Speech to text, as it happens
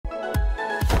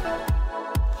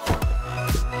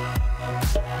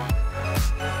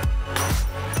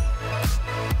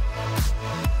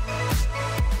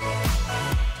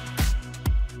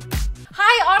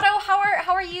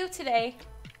today?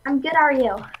 I'm good, how are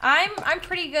you? I'm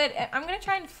pretty good. I'm gonna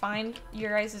try and find your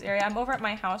guys' area. I'm over at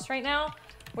my house right now.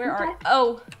 Where Okay. are?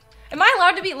 Oh, am I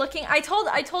allowed to be looking? I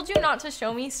told you not to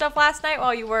show me stuff last night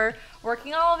while you were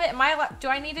working on all of it. Do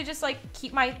I need to just like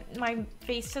keep my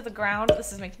face to the ground?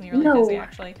 This is making me really dizzy,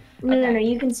 actually. No, Okay. no,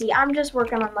 you can see. I'm just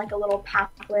working on like a little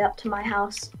pathway up to my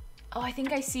house. Oh, I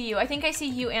think I see you. I think I see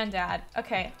you and Dad.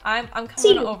 Okay, I'm See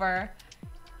coming you. over.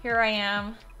 Here I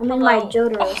am. I'm in my Hello.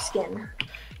 Jotaro skin.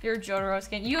 Your Jotaro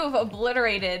skin. You have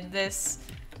obliterated this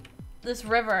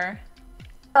river.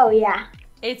 Oh yeah.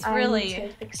 It's I really. need to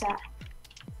fix that.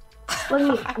 Look at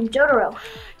me, I'm Jotaro.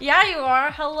 Yeah, you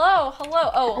are. Hello, hello.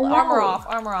 Oh, Hello. armor off,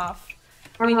 armor off.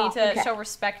 We need to okay. show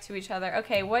respect to each other.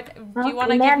 Okay, what do Well, you want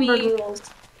to give man me? rules.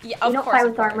 Yeah, We of don't course, fight of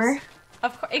with course. armor.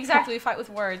 Of course, exactly. We fight with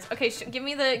words. Okay, give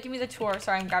me the tour.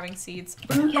 Sorry, I'm grabbing seeds.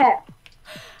 Okay.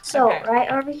 So Okay.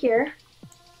 right over here,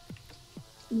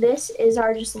 this is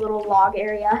our just little log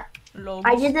area. Lobes.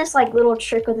 I did this like little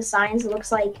trick with the signs. It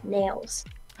looks like nails,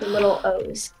 the little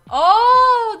O's.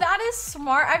 Oh, that is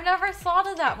smart. I've never thought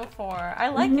of that before. I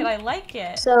like it. I like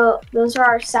it. So those are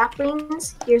our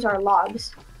saplings. Here's our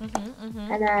logs. And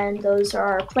And then those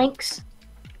are our planks.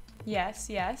 yes,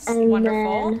 yes. And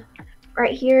Wonderful. then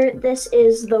right here, this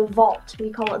is the vault. We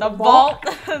call it The the vault.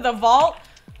 vault. The vault.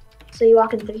 So you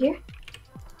walk in through here.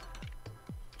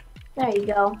 There you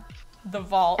go. The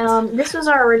vault. This was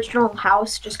our original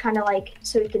house, just kind of like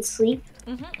so we could sleep.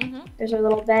 There's our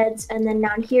little beds, and then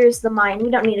down here's the mine. We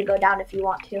don't need to go down if you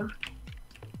want to.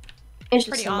 It's just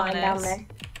Pretty a mine down ominous.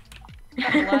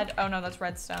 there. Got blood. Oh no, that's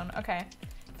redstone. Okay.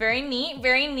 Very neat.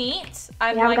 Very neat.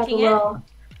 I'm Yeah, we got the liking it. little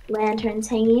lanterns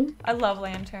hanging. I love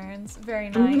lanterns. Very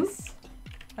nice.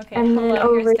 Okay. And then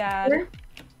Hello. Here's over Dad. here,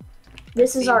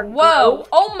 this is our Whoa! grove.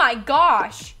 Oh my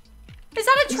gosh! Is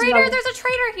that a This is traitor? our- There's a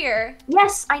traitor here.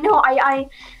 Yes, I know.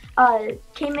 I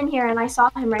came in here and I saw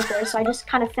him right there, so I just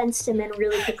kind of fenced him in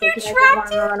really quickly You because I didn't want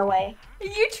trapped him to run away.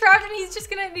 You trapped him. He's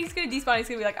gonna despawn. He's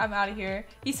gonna be like, I'm out of here.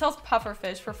 He sells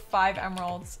pufferfish for 5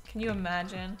 emeralds. Can you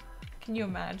imagine? Can you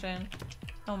imagine?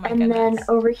 Oh my And goodness. then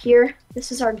over here,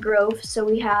 this is our grove. So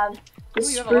we have the Ooh,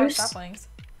 you have a lot of spruce. saplings.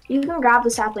 You can grab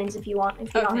the saplings if you want,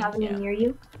 if you Oh, don't thank have any you. near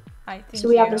you. I think So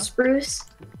we have the spruce,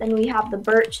 then we have the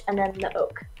birch, and then the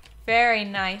oak. Very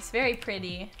nice. Very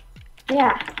pretty.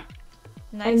 Yeah.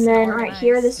 Nice. And then right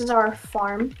here, organized. this is our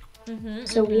farm. Mhm,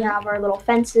 So we mhm. have our little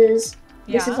fences.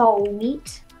 This Yeah. is all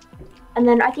wheat. And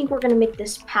then I think we're gonna make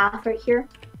this path right here.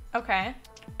 Okay.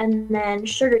 And then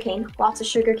sugarcane, lots of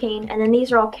sugarcane. And then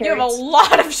these are all You have a carrots.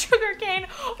 lot of sugar cane.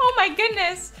 Oh my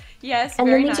goodness. Yes. And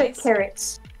very then these nice. are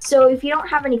carrots. So if you don't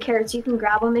have any carrots, you can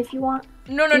grab them if you want.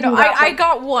 No. You can grab I one.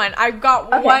 got one. I got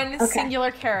Okay, one okay. singular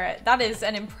carrot. That is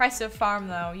an impressive farm,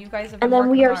 though. You guys have been And then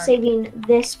we working are hard. saving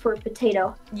this for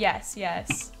potato. Yes.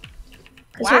 Yes.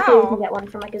 Because hopefully we Wow. can get one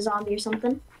from like a zombie or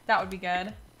something. That would be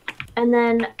good. And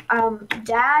then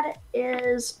Dad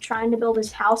is trying to build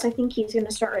his house. I think he's going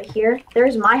to start right here.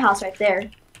 There's my house right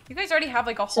there. You guys already have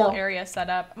like a whole So- area set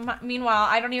up. Meanwhile,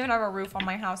 I don't even have a roof on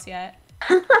my house yet.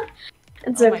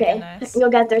 It's Oh my okay. goodness.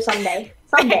 You'll get there someday.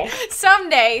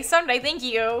 Someday. Someday. Thank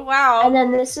you. Wow. And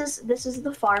then this is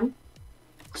the farm.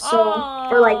 So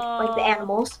for like the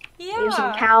animals. There's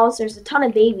some yeah. cows. There's a ton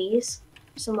of babies.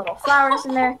 Some little flowers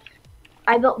in there.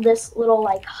 I built this little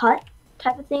like hut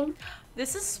type of thing.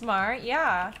 This is smart.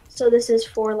 Yeah. So this is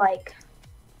for like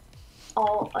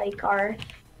all like our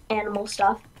animal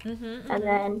stuff. And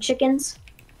then chickens.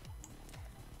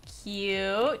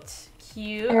 Cute.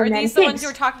 Cute. And Are then these the ones pigs. you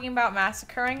were talking about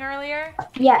massacring earlier?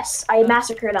 Yes, I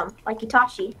massacred them like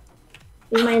Itachi.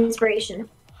 He's my inspiration.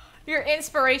 Your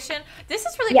inspiration. This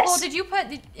is really Yes. cool. Did you put?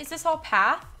 Is this all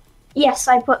path? Yes,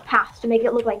 I put paths to make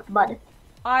it look like mud.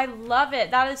 I love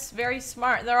it. That is very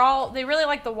smart. They really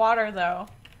like the water though.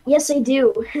 Yes, I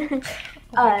do.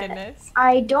 Oh my goodness.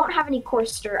 I don't have any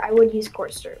coarse dirt. I would use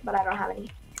coarse dirt, but I don't have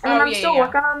any. And Oh, I'm yeah, still yeah.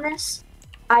 working on this.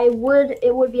 It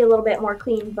would be a little bit more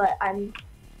clean, but I'm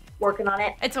working on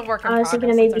it. It's a work in I was progress. thinking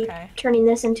of maybe It's okay. turning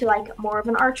this into like more of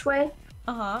an archway.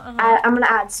 Uh-huh. I'm gonna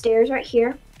add stairs right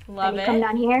here. Love and you it. come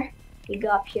down here, you go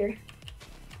up here.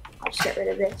 I'll just get rid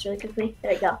of this really quickly.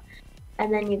 There you go.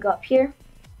 And then you go up here.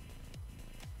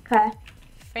 Okay.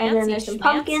 And then there's some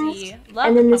pumpkins. schmancy. Love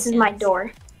And then the this is my pumpkins.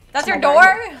 door. That's your my door.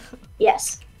 door?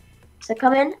 Yes. So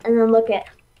come in and then look at.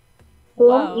 Boom.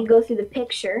 Whoa. You go through the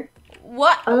picture.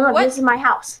 What? Oh no, What? this is my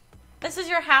house. This is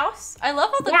your house? I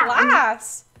love all the Yeah,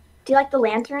 glass. Do you like the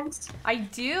lanterns? I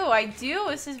do.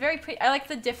 This is very pretty. I like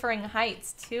the differing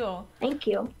heights too. Thank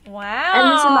you. Wow.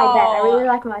 And this is my bed. I really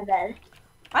like my bed.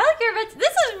 I like your bed.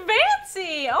 This is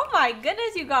fancy. Oh my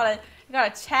goodness, you got a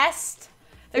chest.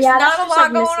 There's not a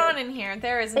lot going on in here.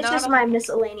 There is not. It's just my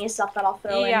miscellaneous stuff that I'll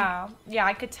throw in. Yeah,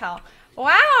 I could tell.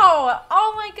 Wow!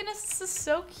 Oh my goodness, this is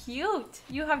so cute.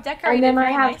 You have decorated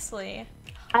very nicely.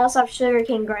 I also have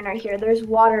sugarcane growing right here. There's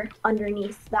water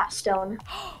underneath that stone.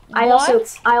 I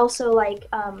also like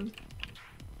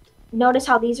notice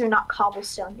how these are not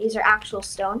cobblestone. These are actual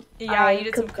stone. Yeah, you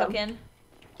did some cooking.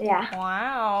 Yeah.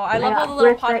 Wow. I love all the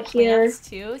little potted plants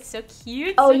too. It's so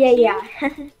cute. Oh so yeah.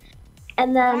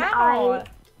 And then wow.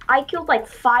 I killed like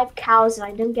 5 cows and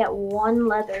I didn't get 1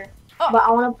 leather. Oh. But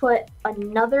I want to put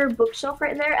another bookshelf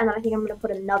right there, and then I think I'm gonna put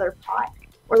another pot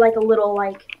or like a little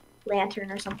like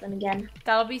lantern or something again.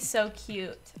 That'll be so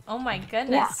cute. Oh my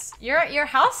goodness. Yeah. Your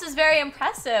house is very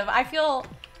impressive. I feel.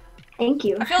 Thank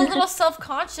you. I feel a little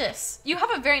self-conscious. You have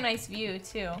a very nice view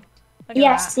too.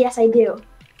 Yes, I do.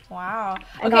 Wow.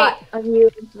 I got a view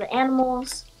of the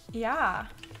animals. Yeah.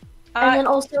 And then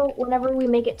also, whenever we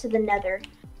make it to the nether,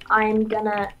 I'm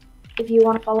gonna, if you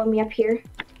want to follow me up here.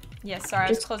 Yes, sorry, I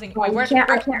was closing. Well, I can't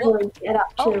really get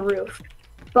up to the roof.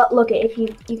 But look, if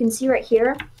you can see right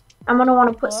here, I'm gonna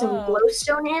want to put some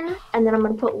glowstone in, and then I'm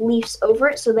gonna put leaves over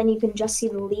it, so then you can just see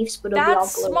the leaves, but it'll be all glowing.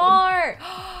 That's smart.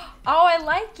 Oh, I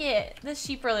like it. The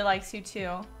sheep really likes you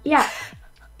too. Yeah.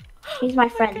 He's my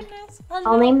friend.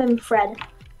 I'll name him Fred.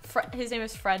 His name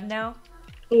is Fred now?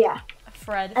 Yeah.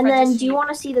 Fred. And then, do you want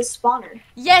to see the spawner?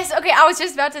 Yes. Okay, I was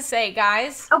just about to say,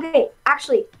 guys. Okay,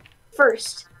 actually,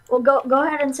 first, well, go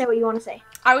ahead and say what you want to say.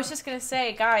 I was just gonna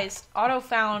say, guys, Otto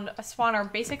found a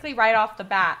spawner basically right off the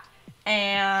bat,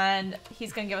 and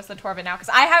he's gonna give us the tour of it now because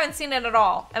I haven't seen it at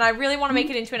all, and I really want to make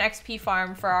it into an XP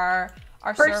farm for our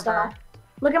First server. Off,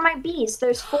 look at my bees.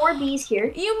 There's 4 bees here.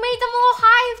 You made them a little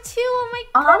hive too. Oh my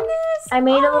goodness. I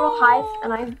made a little hive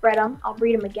and I've bred them. I'll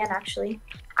breed them again actually.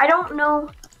 I don't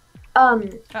know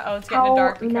it's getting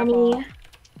dark.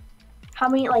 how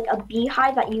many like a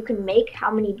beehive that you can make, how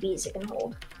many bees it can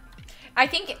hold. I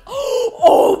think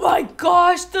oh my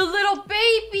gosh, the little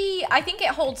baby. I think it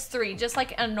holds 3, just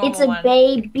like a normal one. It's a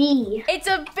baby. It's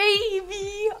a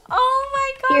baby. Oh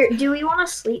my gosh. Here, do we want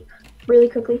to sleep really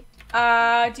quickly?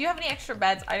 Do you have any extra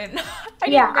beds? I didn't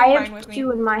I have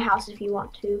 2 in my house if you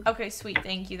want to. Okay, sweet,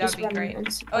 thank you. That would be great.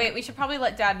 Oh wait, we should probably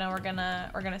let Dad know we're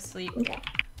gonna sleep. Okay.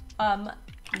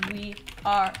 We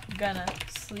are gonna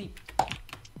sleep.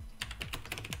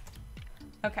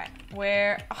 Okay,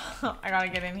 where I gotta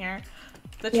get in here.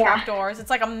 The trapdoors. It's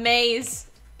like a maze.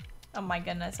 Oh my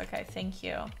goodness. Okay, thank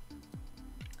you.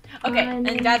 Okay,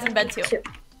 and Dad's in bed too.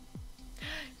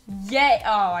 Yay!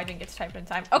 Oh, I didn't get to type in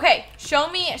time. Okay, show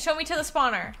me to the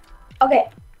spawner. Okay.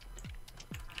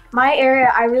 My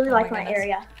area, I really like my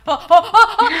area.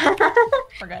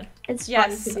 We're good. It's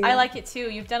yes, fun I like it too.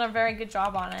 You've done a very good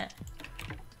job on it.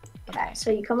 Okay,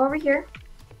 so you come over here.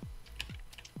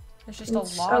 There's just a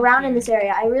log around here. In this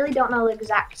area. I really don't know the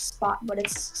exact spot, but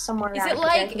it's somewhere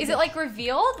around. Is it like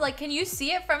revealed? Like, can you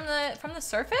see it from the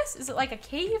surface? Is it like a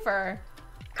cave or?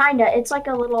 Kinda. It's like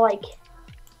a little like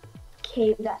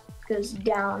cave that goes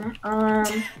down.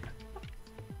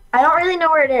 I don't really know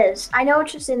where it is. I know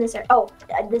it's just in this area. Oh,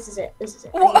 this is it. This is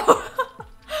it. Right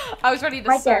I was ready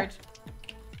to search. There.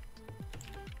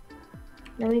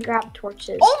 Let me grab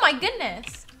torches. Oh my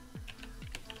goodness.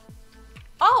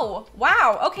 Oh,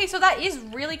 wow. Okay, so that is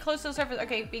really close to the surface.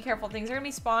 Okay, be careful. Things are gonna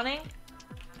be spawning.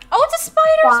 Oh, it's a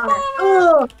spider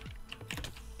spawner. Ugh.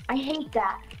 I hate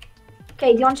that.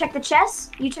 Okay, do you want to check the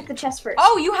chest? You check the chest first.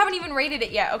 Oh, you haven't even rated it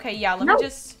yet. Okay, yeah, let me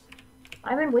just...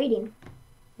 I've been waiting.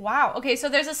 Wow. Okay, so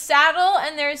there's a saddle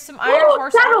and there's some iron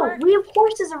horse armor. We have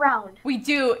horses around. We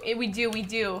do. We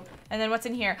do. And then what's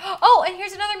in here? Oh, and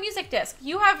here's another music disc.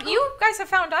 You guys have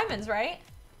found diamonds, right?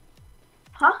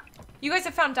 Huh? You guys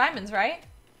have found diamonds, right?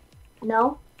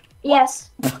 No. Yes.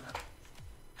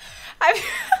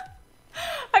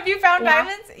 Have you found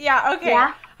diamonds? Yeah, okay.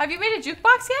 Yeah. Have you made a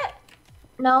jukebox yet?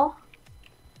 No.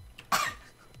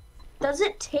 Does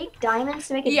it take diamonds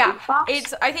to make a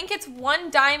jukebox? I think it's 1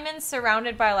 diamond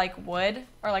surrounded by like wood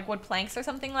or like wood planks or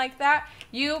something like that.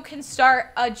 You can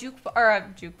start a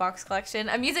jukebox collection,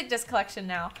 a music disc collection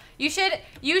now. You should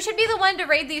be the one to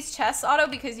raid these chests, Otto,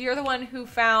 because you're the one who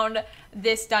found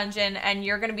this dungeon and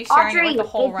you're gonna be sharing Audrey, it with the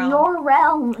whole realm. Your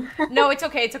realm. No, it's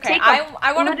okay. It's okay.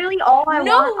 I want literally all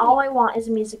I want is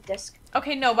a music disc.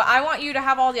 Okay, no, but I want you to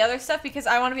have all the other stuff because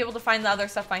I want to be able to find the other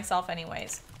stuff myself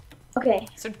anyways. Okay.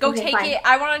 So go take it.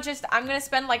 I'm gonna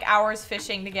spend like hours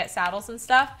fishing to get saddles and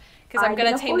stuff because I'm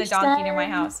gonna tame the donkey near my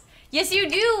house. Yes, you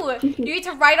do. You get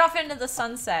to ride off into the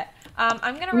sunset.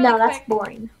 I'm gonna really that's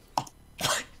boring.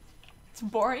 It's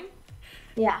boring?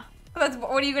 Yeah.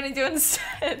 What are you gonna do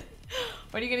instead?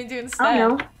 What are you gonna do instead? I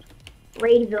don't know.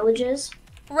 Raid villages.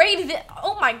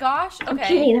 Oh my gosh.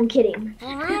 Okay. I'm kidding.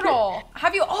 Brutal.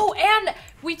 Have you? Oh, and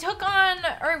we took on,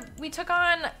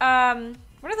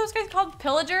 what are those guys called?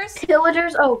 Pillagers?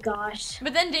 Pillagers? Oh gosh.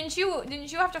 But then didn't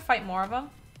you have to fight more of them?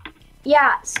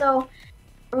 Yeah, so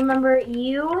remember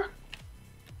I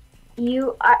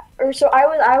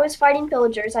was fighting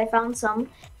pillagers. I found some,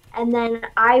 and then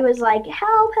I was like,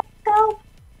 help, help,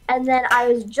 and then I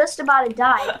was just about to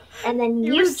die, and then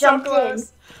you jumped in,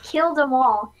 killed them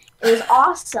all. It was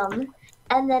awesome.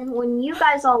 And then when you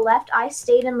guys all left, I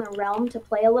stayed in the realm to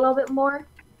play a little bit more,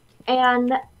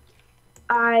 and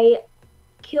I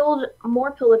killed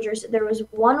more pillagers. There was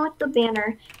one with the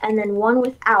banner and then one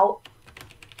without.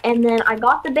 And then I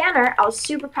got the banner. I was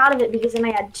super proud of it because then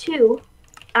I had two.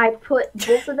 I put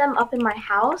both of them up in my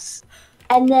house.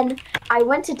 And then I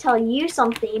went to tell you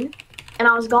something, and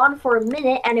I was gone for a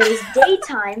minute, and it was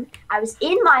daytime. I was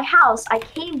in my house. I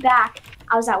came back.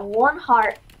 I was at 1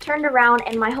 heart, turned around,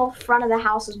 and my whole front of the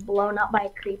house was blown up by a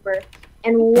creeper.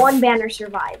 And 1 banner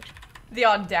survived. The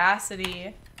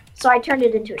audacity. So I turned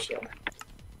it into a shield.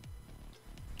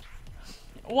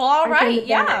 Well, all right,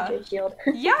 yeah. Into a shield.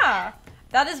 Yeah.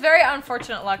 That is very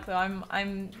unfortunate luck, though. I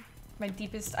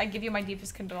give you my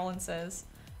deepest condolences.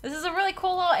 This is a really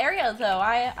cool little area, though.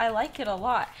 I like it a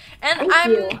lot. And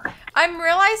I'm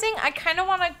realizing I kind of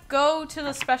want to go to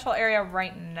the special area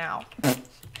right now.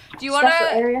 Do you want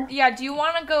to? Yeah. Do you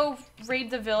want to go raid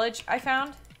the village I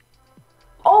found?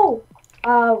 Oh,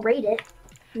 raid it.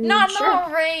 Not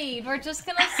raid. We're just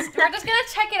gonna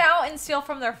check it out and steal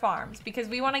from their farms because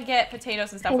we want to get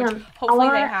potatoes and stuff, which hopefully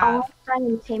they have. I want to try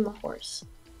and tame a horse.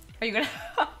 Are you gonna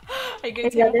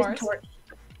tame a horse?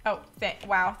 Oh,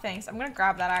 wow, thanks. I'm gonna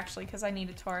grab that actually because I need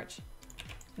a torch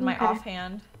in my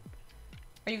offhand.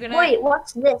 Are you gonna? Wait,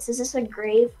 what's this? Is this a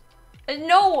grave?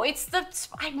 No, it's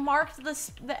I marked the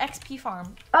XP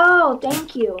farm. Oh,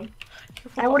 thank you.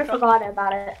 I would have forgotten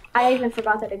about it. I even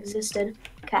forgot that it existed.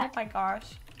 Okay. Oh my gosh.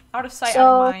 Out of sight,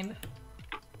 out of mind.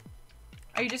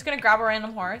 Are you just gonna grab a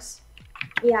random horse?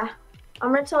 Yeah.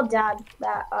 I'm gonna tell Dad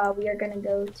that we are gonna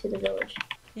go to the village.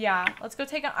 Yeah, let's go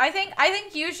take a. I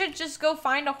think you should just go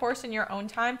find a horse in your own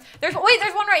time. There's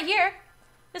one right here.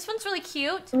 This one's really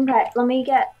cute. Okay, let me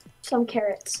get some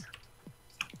carrots.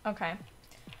 Okay.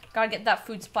 Gotta get that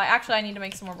food supply. Actually, I need to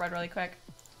make some more bread really quick.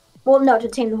 Well, no, to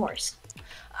tame the horse.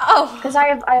 Oh. Because I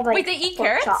have like. Wait, they eat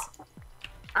carrots?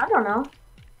 I don't know.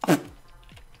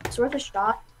 It's worth a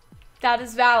shot. That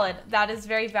is valid. That is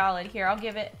very valid. Here, I'll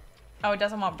give it. Oh, it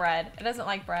doesn't want bread. It doesn't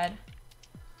like bread.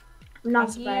 I'm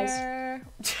not surprised.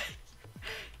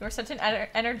 You're such an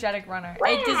energetic runner.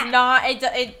 It does not.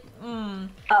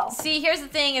 Oh. See, here's the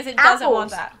thing: is it doesn't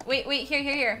want that. Wait,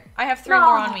 here. I have 3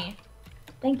 more on me.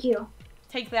 Thank you.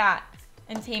 Take that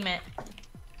and tame it.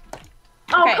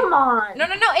 Oh, okay. Come on. No.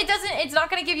 It doesn't. It's not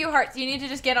gonna give you hearts. You need to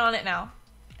just get on it now,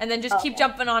 and then just keep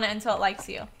jumping on it until it likes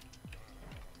you.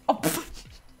 Oh,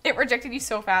 it rejected you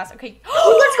so fast. Okay.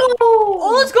 Let's go.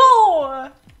 Oh, let's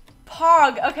go.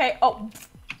 Pog. Okay. Oh.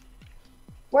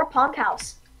 We're Pog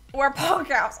House. We're Pog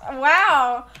House.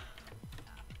 Wow.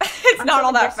 It's not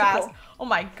all that fast. Oh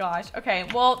my gosh. Okay.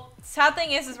 Well, sad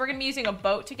thing is we're gonna be using a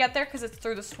boat to get there because it's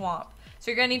through the swamp.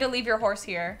 So you're gonna need to leave your horse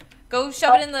here. Go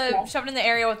shove it in the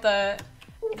area with the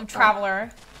traveler.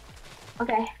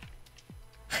 Okay.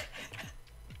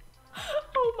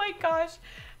 Oh my gosh.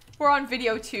 We're on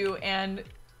video too, and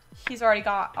he's already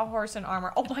got a horse and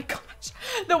armor. Oh my gosh.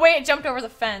 The way it jumped over the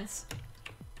fence.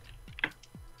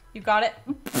 You got it?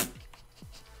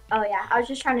 Oh yeah, I was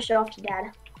just trying to show off to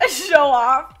Dad. Show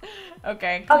off?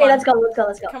 Okay. Okay, let's go.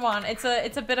 Come on, it's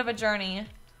a bit of a journey.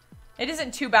 It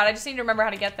isn't too bad. I just need to remember how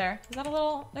to get there. Is that a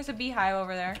little? There's a beehive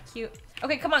over there. Cute.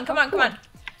 Okay, come on.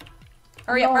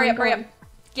 Hurry up.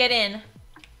 Get in.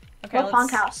 Okay,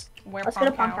 Punk House. Let's go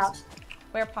to Punk House.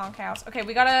 Where Punk House? Okay,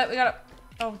 we gotta.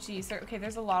 Oh geez. Okay,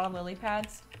 there's a lot of lily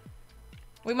pads.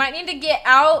 We might need to get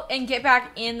out and get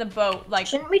back in the boat. Like,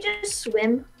 shouldn't we just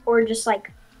swim or just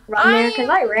like run there? Because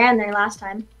I ran there last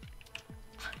time.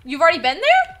 You've already been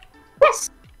there?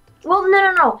 Yes. Well,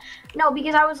 no,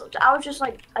 because I was just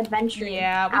like adventuring.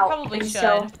 Yeah, we probably should.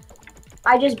 So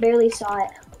I just barely saw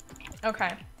it.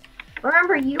 Okay.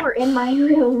 Remember, you were in my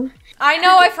room. I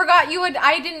know. I forgot you had.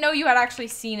 I didn't know you had actually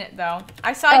seen it though.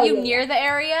 I saw you near the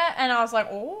area, and I was like,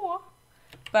 oh.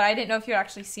 But I didn't know if you had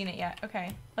actually seen it yet.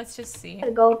 Okay, let's just see. I'm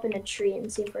gonna go up in a tree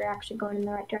and see if we're actually going in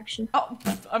the right direction. Oh,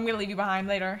 I'm gonna leave you behind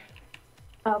later.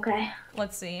 Okay.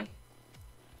 Let's see.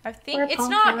 I think it's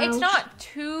not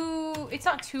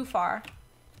too far.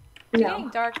 It's getting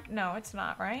dark. No, it's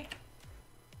not, right?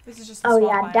 This is just a swamp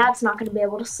line. Dad's not gonna be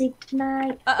able to sleep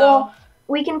tonight. Well,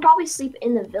 we can probably sleep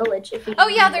in the village if we Oh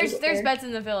yeah, there's beds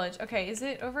in the village. Okay, is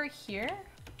it over here?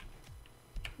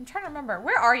 I'm trying to remember.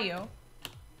 Where are you?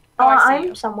 Oh, I see I'm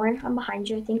you. somewhere. I'm behind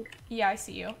you, I think. Yeah, I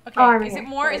see you. Okay, Oh, I'm is here. it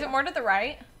more to the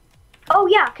right? Oh,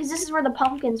 yeah, because this is where the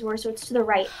pumpkins were, so it's to the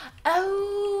right.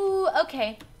 Oh,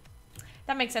 okay.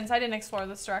 That makes sense. I didn't explore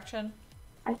this direction.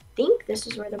 I think this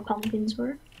is where the pumpkins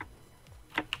were.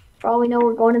 For all we know,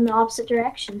 we're going in the opposite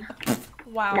direction.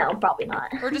 Wow. No, probably not.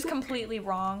 We're just completely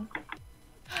wrong.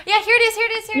 Yeah, here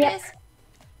it is.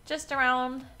 Just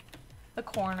around the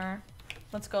corner.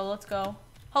 Let's go.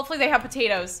 Hopefully they have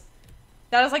potatoes.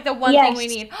 That is like the one thing we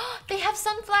need. They have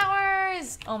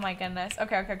sunflowers. Oh my goodness.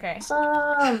 Okay.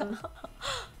 Awesome.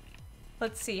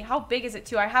 Let's see. How big is it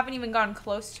too? I haven't even gotten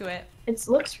close to it. It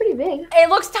looks pretty big. It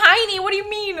looks tiny. What do you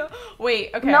mean?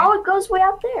 Wait, okay. No, it goes way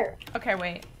out there. Okay,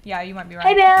 wait. Yeah, you might be right.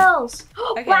 Hay bales.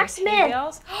 Okay, Blacksmith. hay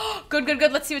bales. Good.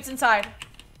 Let's see what's inside.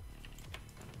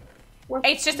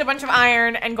 It's just a bunch of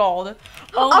iron and gold.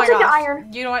 Oh my I'll take gosh. the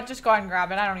iron. You know what? Just go ahead and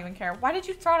grab it. I don't even care. Why did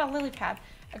you throw out a lily pad?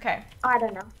 Okay. I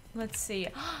don't know. Let's see.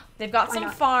 They've got some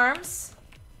not? farms.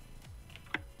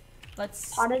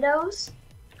 Let's. Potatoes.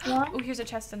 Oh, here's a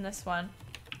chest in this one.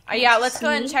 Yeah, let's go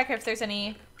ahead and check if there's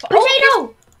any.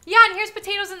 Potato. Yeah, and here's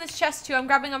potatoes in this chest too. I'm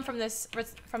grabbing them from this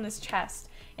chest,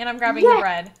 and I'm grabbing the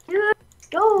bread. Let's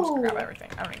go. Just grab everything.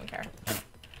 I don't even care.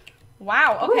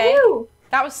 Wow. Okay. Woohoo.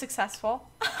 That was successful.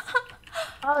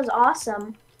 That was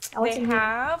awesome. They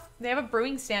have a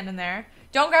brewing stand in there.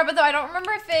 Don't grab it though. I don't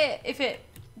remember if it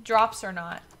drops or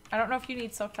not. I don't know if you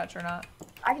need silk touch or not.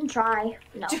 I can try.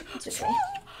 No, it's okay.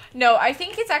 No, I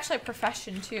think it's actually a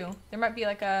profession too. There might be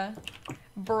like a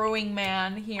brewing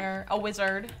man here, a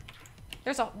wizard.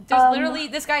 There's literally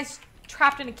this guy's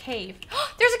trapped in a cave.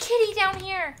 There's a kitty down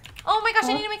here. Oh my gosh,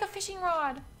 I need to make a fishing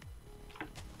rod.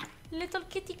 Little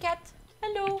kitty cat.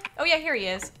 Hello. Oh yeah, here he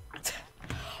is.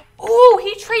 Oh,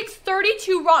 he trades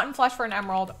 32 rotten flesh for an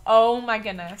emerald. Oh my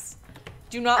goodness.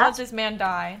 Do not let this man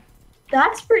die.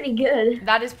 That's pretty good.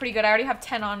 That is pretty good. I already have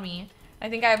 10 on me. I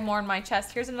think I have more in my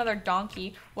chest. Here's another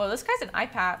donkey. Whoa, this guy's an eye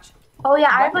patch. Oh yeah,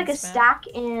 I have like a stack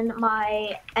in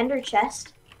my ender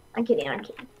chest. I'm kidding.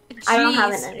 Jeez. I don't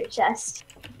have an ender chest.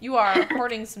 You are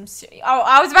hoarding some. Oh,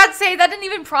 I was about to say that didn't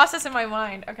even process in my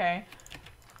mind. Okay.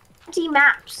 Empty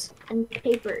maps and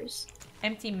papers.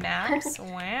 Empty maps.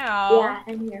 Wow.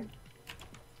 Yeah, in here.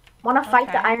 Want to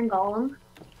fight the iron golem?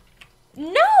 No,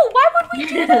 why would we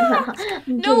do that?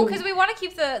 No, because we want to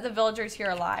keep the villagers here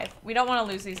alive. We don't want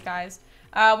to lose these guys.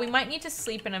 We might need to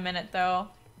sleep in a minute though.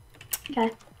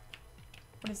 Okay.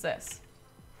 What is this?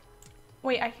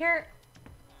 Wait,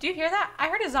 do you hear that? I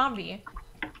heard a zombie.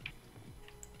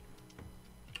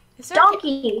 Is there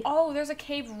Donkey! Oh, there's a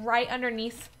cave right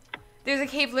underneath. There's a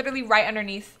cave literally right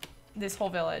underneath this whole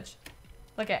village.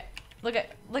 Look at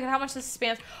how much this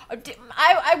spans.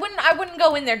 I wouldn't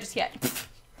go in there just yet.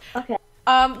 Okay.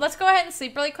 Let's go ahead and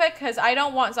sleep really quick because I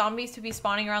don't want zombies to be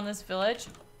spawning around this village.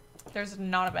 There's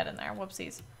not a bed in there.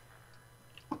 Whoopsies.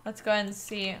 Let's go ahead and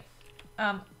see.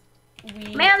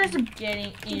 There's a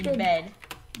getting in bed.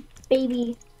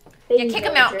 Baby yeah, kick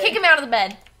him out. Kick him out of the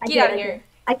bed. Get out of here.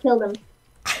 I killed him.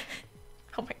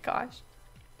 Oh my gosh.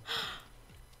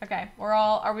 Okay,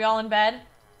 are we all in bed?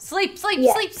 Sleep.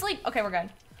 Okay, we're good.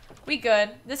 We good.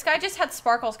 This guy just had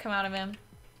sparkles come out of him.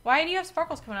 Why do you have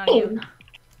sparkles coming out of you?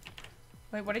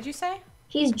 Wait, what did you say?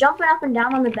 He's jumping up and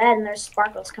down on the bed and there's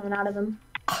sparkles coming out of him.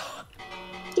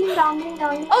 Ding dong, ding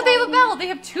dong. Oh, they have a bell. They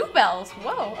have 2 bells.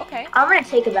 Whoa, okay. I'm gonna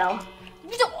take a bell.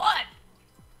 You don't what?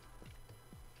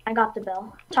 I got the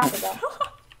bell. Taco Bell.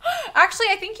 Actually,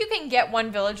 I think you can get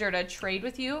one villager to trade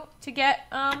with you to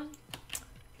get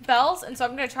bells, and so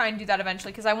I'm gonna try and do that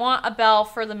eventually because I want a bell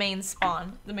for the main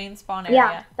spawn area.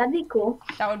 Yeah, that'd be cool.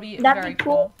 That would be very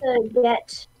cool to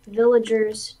get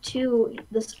villagers to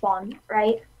the spawn,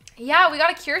 right? Yeah, we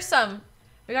gotta cure some.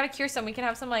 We can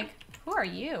have some like. Who are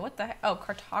you? What the heck? Oh,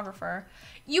 cartographer.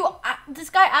 This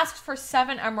guy asked for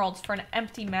 7 emeralds for an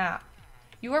empty map.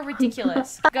 You are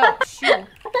ridiculous. Go, shoo.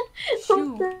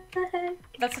 Shoo.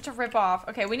 That's such a rip-off.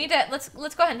 Okay, we need to, let's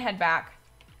go ahead and head back.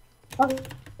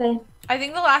 Okay. I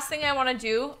think the last thing I want to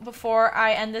do before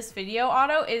I end this video,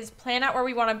 Otto, is plan out where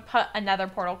we want to put another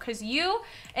portal. Because you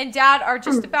and Dad are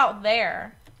just about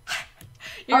there.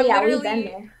 You're we've been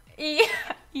there.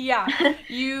 Yeah.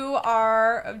 You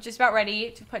are just about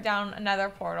ready to put down another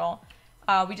portal.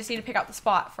 We just need to pick out the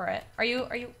spot for it. Are you?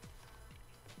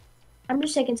 I'm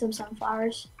just taking some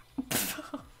sunflowers.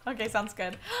 Okay, sounds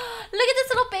good. Look at this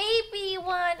little baby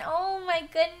one. Oh my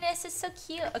goodness, it's so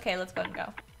cute. Okay, let's go and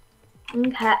go.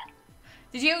 Okay.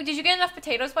 Did you get enough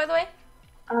potatoes, by the way?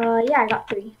 Yeah, I got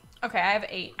 3. Okay, I have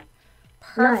 8.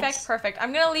 Perfect, nice. Perfect.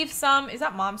 I'm gonna leave some. Is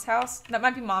that Mom's house? That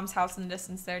might be Mom's house in the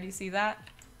distance there. Do you see that?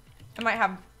 It might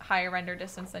have higher render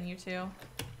distance than you two.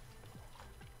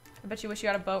 I bet you wish you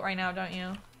had a boat right now, don't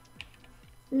you?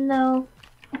 No.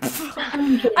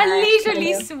 A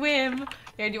leisurely swim.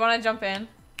 Here, do you want to jump in?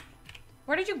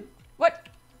 Where did you... What?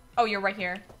 Oh, you're right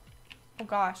here. Oh,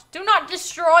 gosh. Do not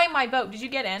destroy my boat. Did you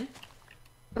get in?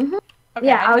 Mm-hmm. Okay,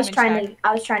 yeah, I was trying to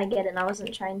get in. I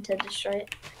wasn't trying to destroy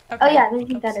it. Okay. Oh yeah, I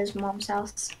think that is Mom's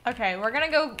house. Okay, we're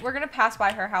gonna pass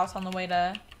by her house on the way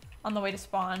to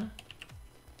spawn.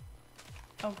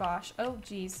 Oh gosh. Oh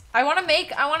geez. I wanna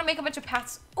make a bunch of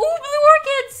paths. Ooh, blue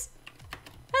orchids!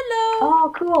 Hello!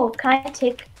 Oh cool. Can I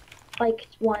take like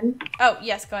one? Oh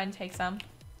yes, go ahead and take some.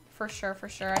 For sure, for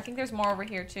sure. I think there's more over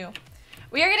here too.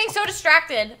 We are getting so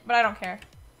distracted, but I don't care.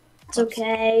 It's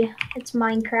okay. It's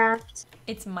Minecraft.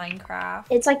 It's Minecraft.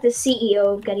 It's like the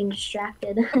CEO of getting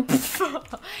distracted.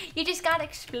 You just gotta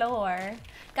explore.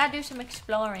 Gotta do some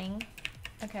exploring.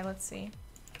 Okay, let's see.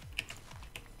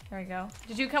 There we go.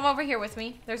 Did you come over here with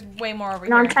me? There's way more over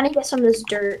here. No, I'm trying to get some of this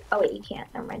dirt. Oh wait, you can't.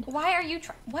 Never mind. Why are you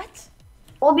trying? What?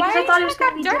 Well, because I thought it was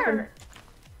gonna be different.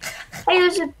 Hey,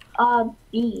 there's a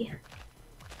bee.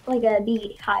 Like a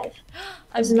bee hive.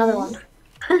 There's another one.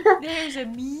 There's a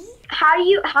bee? How do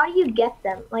you get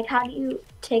them? Like, how do you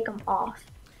take them off?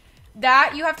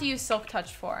 That you have to use silk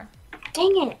touch for.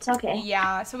 Dang it. Okay.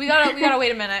 Yeah, so we gotta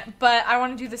wait a minute. But I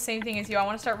want to do the same thing as you. I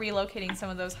want to start relocating some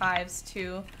of those hives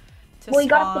to well, you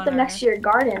gotta put them next to your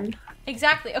garden.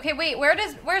 Exactly. Okay, wait.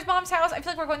 Where's Mom's house? I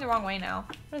feel like we're going the wrong way now.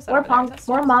 What is that?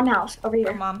 We're Mom house over here.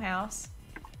 We're Mom house.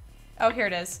 Oh, here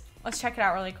it is. Let's check it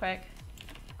out really quick.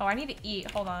 Oh, I need to eat.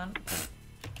 Hold on.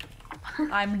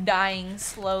 I'm dying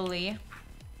slowly.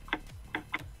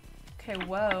 Okay,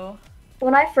 whoa.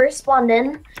 When I first spawned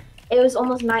in, it was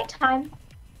almost nighttime,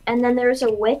 and then there was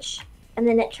a witch, and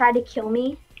then it tried to kill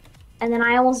me, and then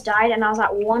I almost died, and I was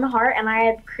at 1 heart, and I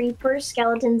had creepers,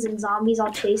 skeletons, and zombies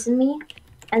all chasing me,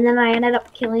 and then I ended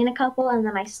up killing a couple, and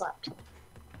then I slept.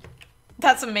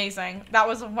 That's amazing. That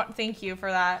was thank you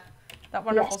for that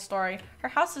wonderful story. Her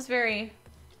house is it's very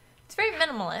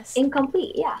minimalist.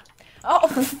 Incomplete, yeah.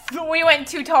 Oh, we went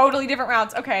 2 totally different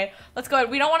routes. Okay, let's go ahead.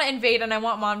 We don't want to invade, and I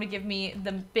want Mom to give me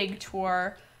the big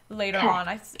tour later on.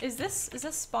 Is this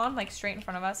spawn like straight in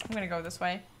front of us? I'm gonna go this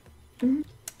way. Mm-hmm.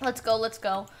 Let's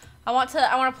go. I want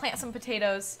to plant some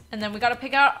potatoes, and then we gotta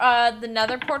pick out the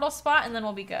nether portal spot, and then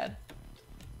we'll be good.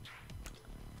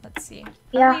 Let's see.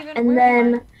 Yeah, and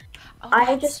then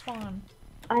I just spawn.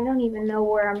 I don't even know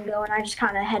where I'm going. I just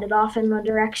kind of headed off in the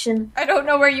direction. I don't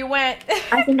know where you went.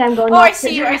 I think I'm going. Oh, I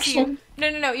see you. I see you.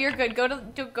 No, you're good. Go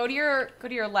to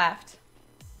your left.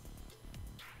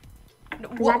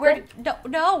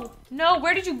 No,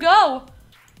 where did you go?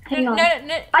 Hang on.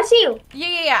 No. I see you.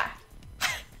 Yeah.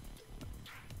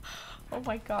 Oh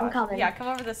my gosh. I'm coming. Yeah, come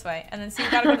over this way, and then see you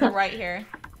gotta go to the right here.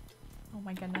 Oh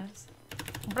my goodness.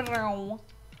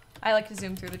 I like to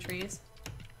zoom through the trees.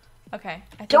 Okay.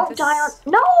 Don't die on.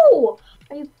 No!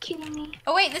 Are you kidding me?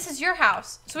 Oh wait, this is your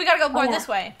house, so we gotta go more this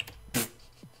way.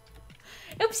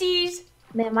 Oopsies.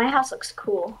 Man, my house looks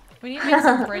cool. We need to make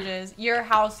some bridges. Your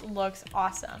house looks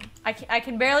awesome. I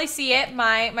can barely see it.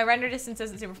 My render distance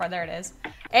isn't super far. There it is.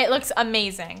 It looks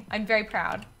amazing. I'm very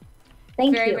proud.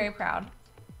 Thank you. Very proud.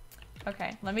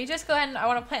 Okay, let me just go ahead and I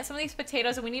want to plant some of these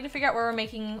potatoes, and we need to figure out where we're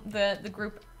making the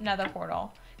group nether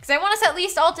portal. Because I want us at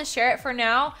least all to share it for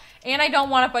now, and I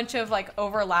don't want a bunch of like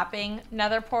overlapping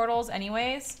nether portals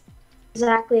anyways.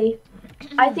 Exactly.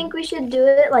 I think we should do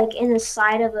it like in the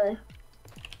side of a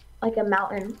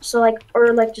mountain. So like,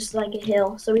 or like just like a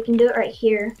hill. So we can do it right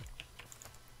here.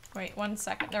 Wait, 1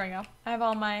 second. There we go. I have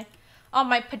all my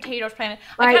potatoes planted.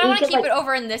 I kind of want to keep it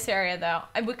over in this area though.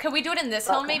 Could we do it in this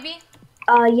hill maybe?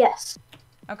 Yes.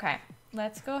 Okay,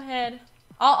 let's go ahead.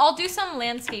 I'll do some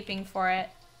landscaping for it.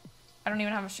 I don't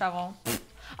even have a shovel.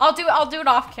 I'll do it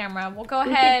off camera. We'll go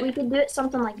ahead. We could do it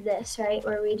something like this, right?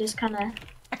 Where we just kind of.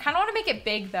 I kind of want to make it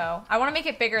big though. I want to make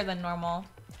it bigger than normal.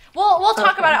 We'll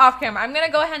talk about it off camera. I'm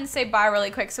gonna go ahead and say bye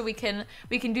really quick so we can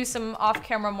do some off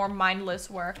camera more mindless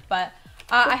work. But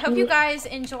I hope you guys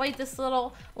enjoyed this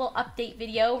little update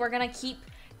video. We're gonna keep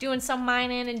doing some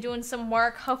mining and doing some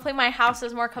work. Hopefully my house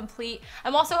is more complete.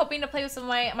 I'm also hoping to play with some of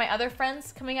my other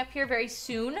friends coming up here very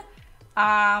soon.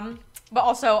 But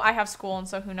also I have school, and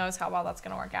so who knows how well that's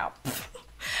gonna work out.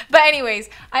 But anyways,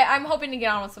 I'm hoping to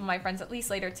get on with some of my friends at least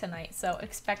later tonight. So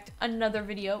expect another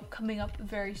video coming up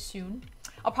very soon.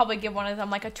 I'll probably give one of them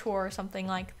like a tour or something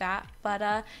like that.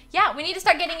 But yeah, we need to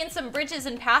start getting in some bridges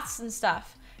and paths and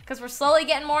stuff, because we're slowly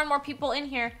getting more and more people in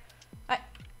here.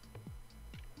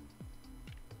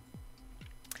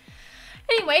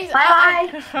 Anyways,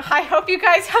 I hope you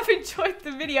guys have enjoyed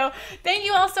the video. Thank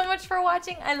you all so much for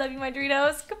watching. I love you, my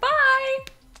Doritos. Goodbye.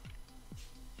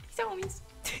 Peace out, homies.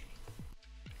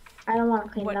 I don't want to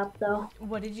clean it up though.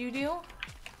 What did you do?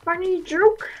 Barney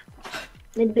Drook.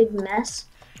 Made a big mess.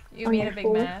 You made a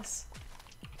big mess.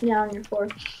 Yeah, on your floor.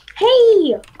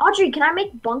 Hey, Audrey, can I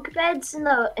make bunk beds in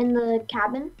the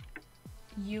cabin?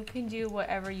 You can do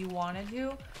whatever you want to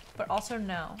do, but also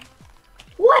no.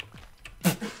 What?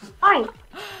 Why?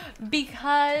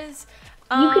 Because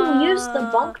you can use the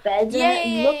bunk beds.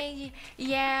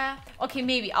 Yeah. Okay,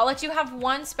 maybe I'll let you have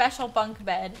one special bunk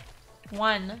bed,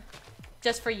 one,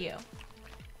 just for you.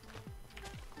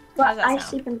 But I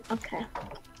sleep in. Okay.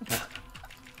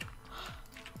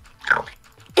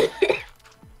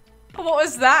 What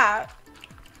was that?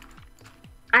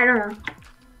 I don't know.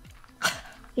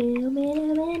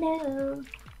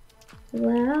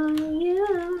 Well,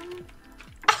 yeah.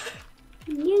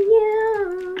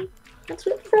 That's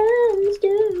what friends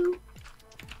do.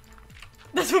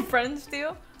 That's what friends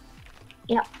do?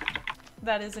 Yep.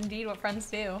 That is indeed what friends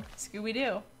do.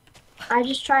 Scooby-Doo. I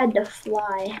just tried to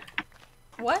fly.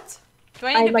 What? Do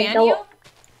I need to ban you?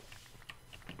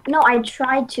 No, I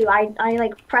tried to. I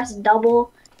like pressed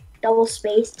double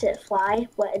space to fly,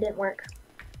 but it didn't work.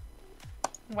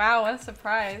 Wow, what a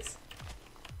surprise.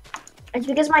 It's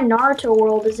because my Naruto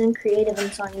world is in creative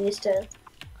and so I'm used to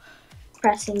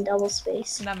pressing double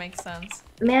space. That makes sense.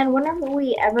 Man, when are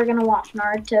we ever gonna watch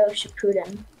Naruto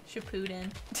Shippuden?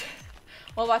 Shippuden.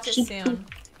 We'll watch it soon.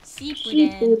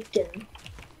 Shippuden.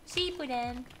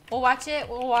 We'll watch it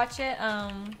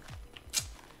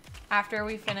after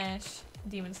we finish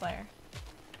Demon Slayer.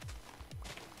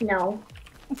 No.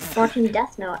 Watching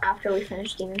Death Note after we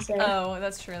finish Demon Slayer. Oh,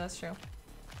 that's true.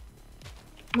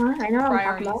 Well, I know what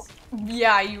I'm talking about.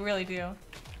 Yeah, you really do.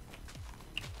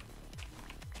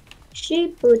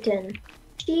 Shippuden.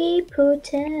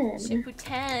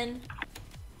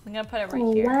 I'm gonna put it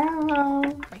right here. Wow.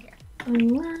 Right here.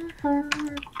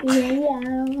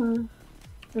 Wow.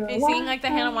 Are you singing like the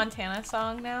Hannah Montana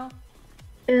song now?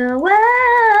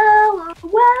 Wow,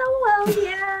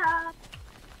 yeah.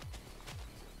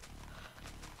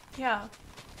 Yeah.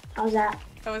 How's that?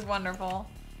 That was wonderful.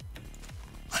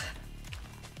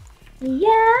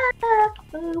 Yeah.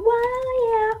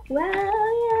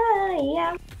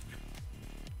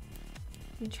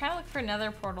 I'm trying to look for another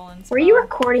portal in Were you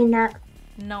recording that?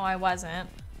 No, I wasn't.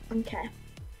 Okay.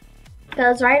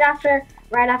 Because right after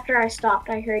I stopped,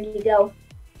 I heard you go.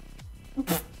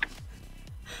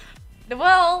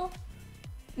 Well,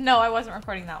 no, I wasn't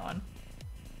recording that one.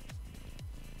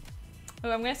 Oh,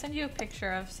 I'm gonna send you a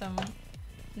picture of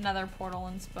another portal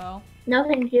inspo. No,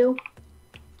 thank you.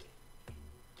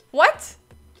 What?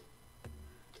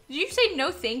 Did you say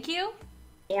no thank you?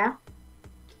 Yeah.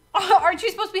 Aren't you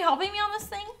supposed to be helping me on this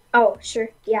thing? Oh, sure.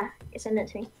 Yeah, send it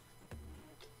to me.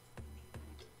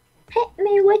 Hit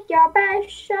me with your best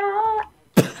shot.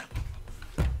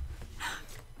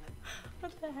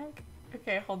 What the heck?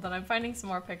 Okay, hold on. I'm finding some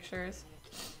more pictures.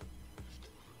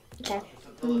 Okay.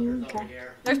 Okay.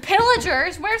 There's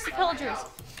pillagers. Where's the pillagers?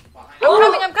 I'm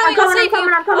coming. I'll save you.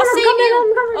 I'm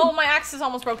coming. Oh, my axe is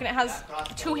almost broken. It has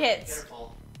 2 hits.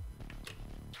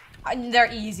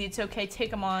 They're easy. It's okay.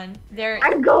 Take them on.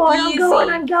 I'm going.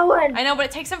 I know, but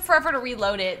it takes them forever to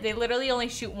reload it. They literally only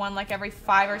shoot one like every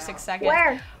 5 or 6 seconds.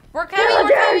 Where? We're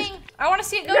coming. I want to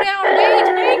see it go down.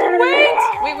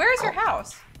 Wait. Wait, where's your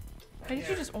house? Why did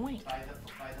you just oink? By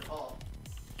the vault.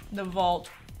 The vault.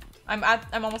 I'm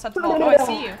almost at the vault. Oh, I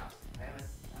see you. I'm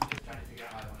just trying to figure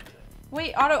out how I want to do it.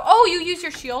 Wait, Otto. Oh, you use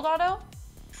your shield, Otto?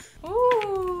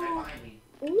 Ooh. Right behind me.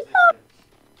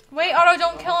 Wait, Otto,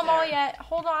 don't kill them all yet.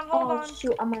 Hold on. Oh,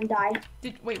 shoot, I'm gonna die.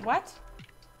 Wait, what?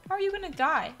 How are you gonna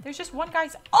die? There's just one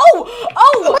guy's.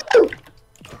 Oh!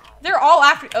 They're all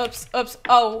after. Oops.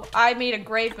 Oh, I made a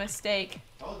grave mistake.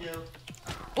 Told you.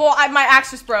 Well, my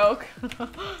axe just broke.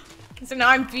 So now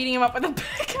I'm beating him up with a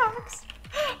pickaxe.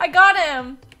 I got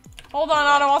him. Hold on,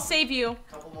 Otto. I'll save you.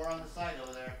 Couple more on the side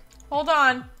over there. Hold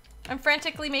on. I'm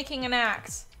frantically making an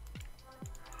axe.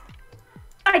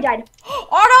 I died.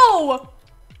 Otto!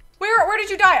 Where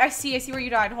did you die? I see where you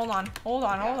died. Hold on.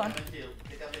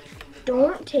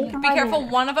 Don't take my Be careful.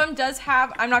 One of them does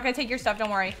have. I'm not gonna take your stuff. Don't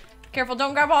worry. Careful.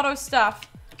 Don't grab Otto's stuff.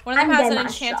 One of them has an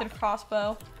enchanted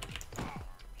crossbow.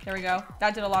 There we go.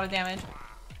 That did a lot of damage.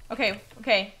 Okay.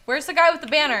 Where's the guy with the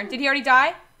banner? Did he already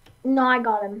die? No, I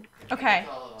got him. Okay.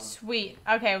 Sweet.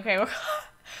 Okay. That was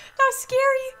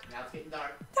scary. Now it's getting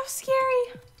dark. That was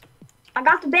scary. I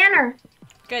got the banner.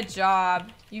 Good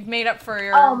job. You've made up for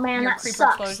your that creeper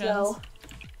sucks, explosions. though.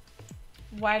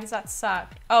 Why does that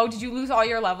suck? Oh, did you lose all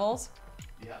your levels?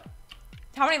 Yeah.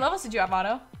 How many levels did you have,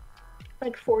 Otto?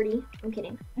 Like 40. I'm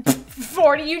kidding.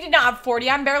 40? You did not have 40.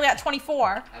 I'm barely at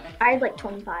 24. I had like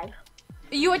 25.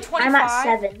 You had 25? I'm at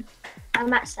 7.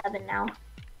 I'm at 7 now.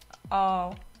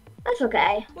 Oh. That's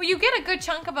okay. Well, you get a good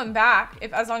chunk of them back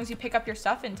as long as you pick up your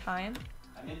stuff in time.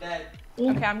 I'm in bed.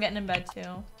 Yeah. Okay, I'm getting in bed too.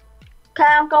 Okay,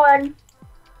 I'm going.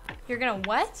 You're gonna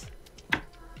what?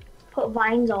 Put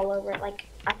vines all over it, like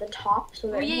at the top, so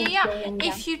that Oh, it won't yeah. stay in down.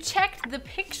 If you checked the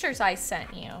pictures I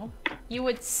sent you, you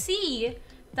would see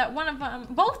that one of them,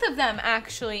 both of them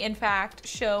actually, in fact,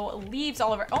 show leaves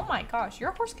all over. Oh my gosh,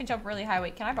 your horse can jump really high.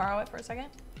 Wait, can I borrow it for a second?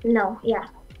 No, yeah.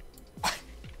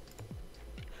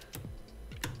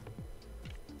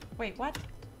 Wait, what?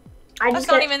 I That's just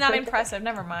not get even that quick- impressive.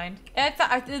 Never mind.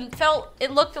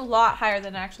 It looked a lot higher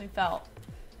than it actually felt.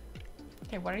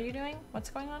 Okay, what are you doing? What's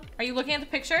going on? Are you looking at the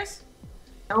pictures?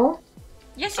 No.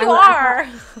 Yes, you are.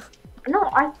 No,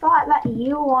 I thought that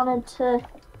you wanted to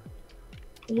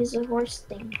use a horse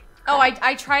thing. Oh,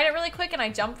 I tried it really quick and I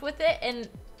jumped with it and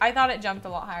I thought it jumped a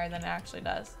lot higher than it actually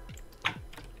does.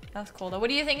 That's cool though. What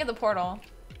do you think of the portal?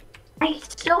 I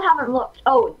still haven't looked.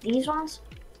 Oh, these ones?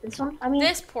 This one? I mean,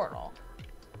 This portal.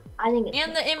 I think it's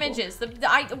And the cool. images.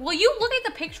 Will you look at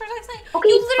the pictures I sent? Okay,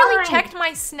 You literally fine. checked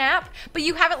my snap, but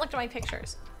you haven't looked at my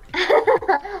pictures.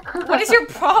 What is your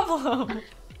problem?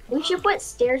 We should put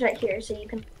stairs right here so you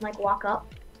can like walk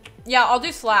up. Yeah, I'll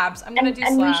do slabs. I'm gonna do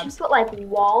And we should slabs. put like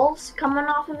walls coming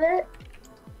off of it.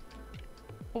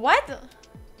 What?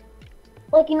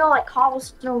 Like, you know, like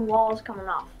cobblestone walls coming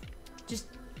off. Just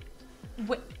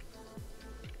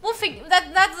we'll figure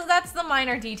that's the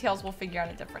minor details we'll figure out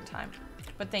at a different time.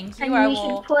 But thank you. And I we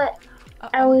will. should put,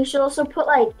 and we should also put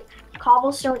like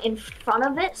cobblestone in front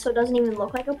of it so it doesn't even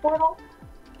look like a portal.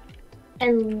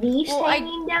 And leaves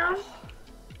hanging down.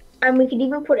 And we could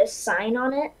even put a sign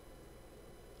on it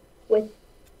with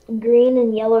green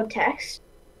and yellow text.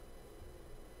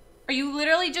 Are you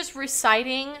literally just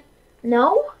reciting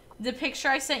No? the picture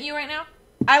I sent you right now?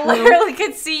 I literally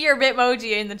could see your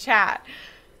Bitmoji in the chat.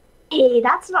 Hey,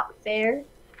 that's not fair.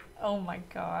 Oh my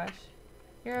gosh.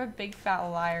 You're a big fat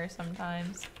liar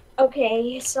sometimes.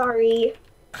 Okay, sorry.